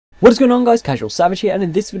What is going on, guys? CasualSavage here, and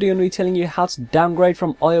in this video I'm going to be telling you how to downgrade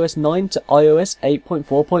from iOS 9 to iOS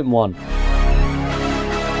 8.4.1.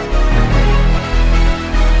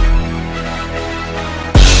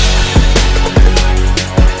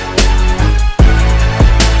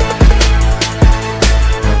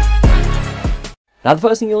 Now the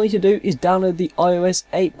first thing you'll need to do is download the iOS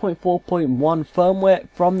 8.4.1 firmware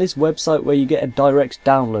from this website where you get a direct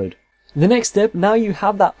download. The next step, now you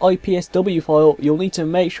have that IPSW file, you'll need to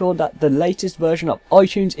make sure that the latest version of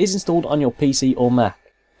iTunes is installed on your PC or Mac.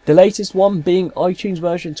 The latest one being iTunes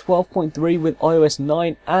version 12.3 with iOS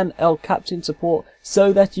 9 and El Captain support,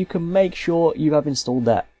 so that you can make sure you have installed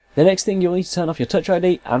that. The next thing, you'll need to turn off your Touch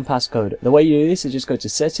ID and passcode. The way you do this is just go to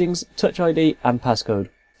Settings, Touch ID and Passcode.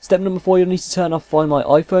 Step number 4, you'll need to turn off Find My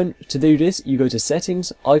iPhone. To do this, you go to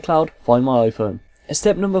Settings, iCloud, Find My iPhone.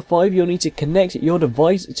 Step number 5, you'll need to connect your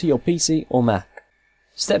device to your PC or Mac.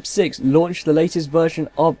 Step 6, launch the latest version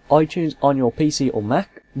of iTunes on your PC or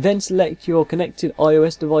Mac. Then select your connected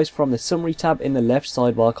iOS device from the Summary tab in the left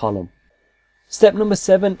sidebar column. Step number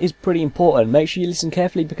 7 is pretty important. Make sure you listen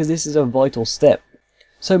carefully because this is a vital step.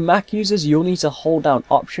 So Mac users, you'll need to hold down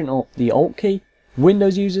Option or the Alt key.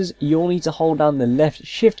 Windows users, you'll need to hold down the left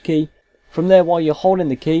Shift key. From there, while you're holding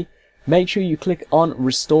the key, make sure you click on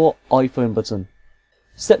Restore iPhone button.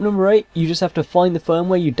 Step number 8, you just have to find the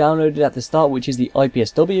firmware you downloaded at the start, which is the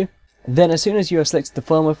IPSW. Then as soon as you have selected the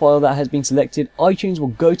firmware file that has been selected, iTunes will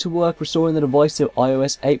go to work restoring the device to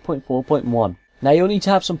iOS 8.4.1. Now you'll need to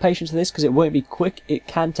have some patience for this because it won't be quick, it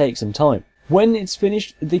can take some time. When it's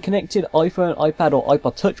finished, the connected iPhone, iPad or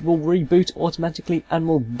iPod Touch will reboot automatically and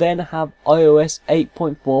will then have iOS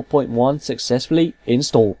 8.4.1 successfully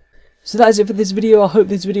installed. So that is it for this video. I hope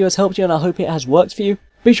this video has helped you and I hope it has worked for you.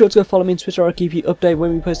 Be sure to go follow me on Twitter, I'll keep you updated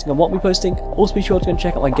when we're posting and what we're posting. Also be sure to go and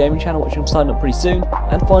check out my gaming channel, which I'm starting up pretty soon.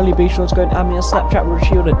 And finally, be sure to go and add me on Snapchat,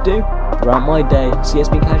 which you're to do throughout my day. So yes,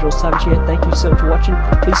 been CasualSavage here, thank you so much for watching.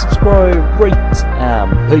 Please subscribe, rate,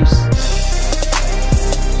 and peace.